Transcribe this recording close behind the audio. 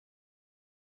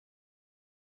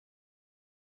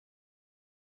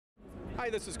Hi,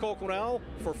 this is Cole Quinnell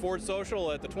for Ford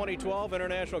Social at the 2012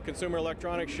 International Consumer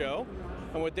Electronics Show.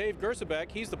 I'm with Dave Gersebeck.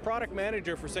 He's the product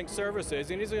manager for Sync Services,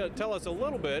 and he's going to tell us a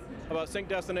little bit about Sync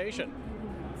Destination.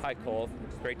 Hi, Cole.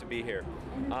 Great to be here.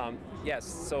 Yes,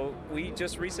 so we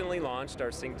just recently launched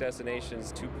our Sync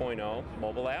Destinations 2.0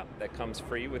 mobile app that comes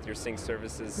free with your Sync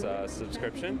Services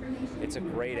subscription. It's a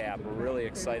great app. We're really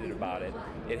excited about it.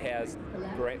 It has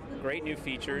great new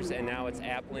features, and now it's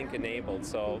AppLink enabled.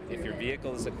 So if your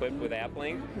vehicle is equipped with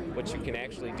AppLink, what you can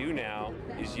actually do now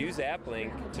is use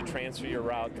AppLink to transfer your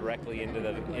route directly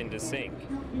into Sync.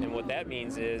 And what that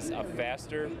means is a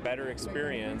faster, better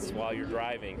experience while you're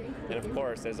driving, and of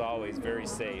course, as always, very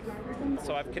safe.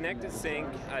 So I've connected Sync.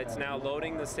 It's now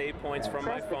loading the save points from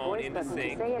my phone into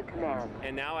Sync,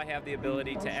 and now I have the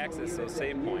ability to access those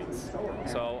save points.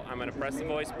 So I'm going to press the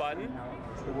voice button.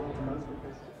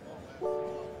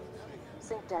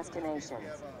 Sync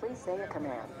Destinations. Please say a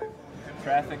command.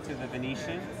 Traffic to the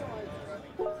Venetian.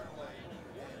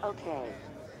 Okay.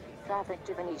 Traffic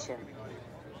to Venetian.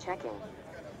 Checking.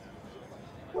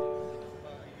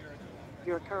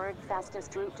 Your current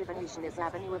fastest route to Venetian is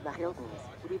Avenue of the Hiltons,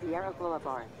 Riviera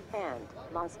Boulevard, and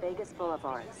Las Vegas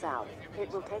Boulevard South.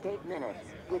 It will take 8 minutes,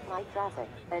 with light traffic,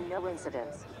 and no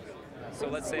incidents. So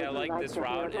let's say I like this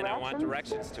route and I want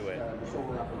directions to it.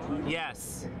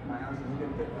 Yes.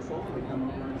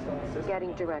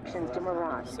 Getting directions to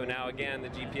Mirage. So now again, the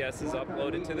GPS is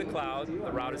uploaded to the cloud.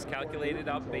 The route is calculated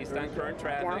up based on current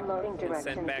traffic and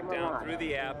sent back down through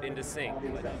the app into Sync.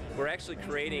 We're actually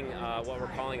creating what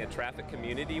we're calling a traffic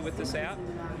community with this app.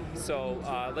 So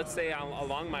let's say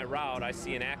along my route I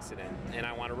see an accident and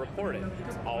I want to report it.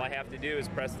 All I have to do is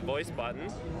press the voice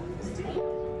button.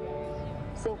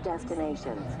 Sync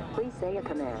Destinations. Please say a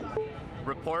command.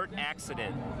 Report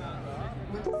accident.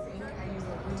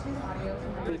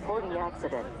 Reporting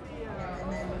accident.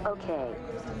 Okay.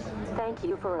 Thank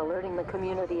you for alerting the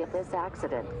community of this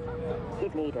accident.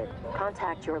 If needed,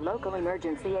 contact your local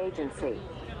emergency agency.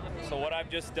 So what I've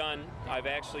just done, I've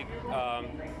actually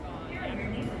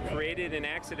created an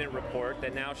accident report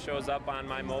that now shows up on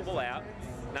my mobile app.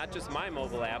 Not just my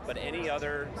mobile app, but any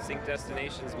other Sync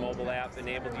Destinations mobile app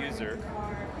enabled user.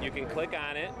 You can click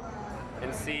on it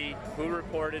and see who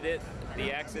reported it,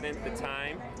 the accident, the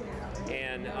time,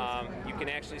 and you can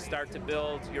actually start to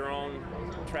build your own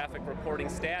traffic reporting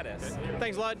status.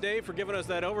 Thanks a lot, Dave, for giving us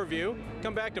that overview.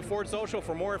 Come back to Ford Social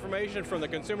for more information from the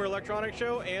Consumer Electronics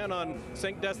Show and on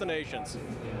Sync Destinations.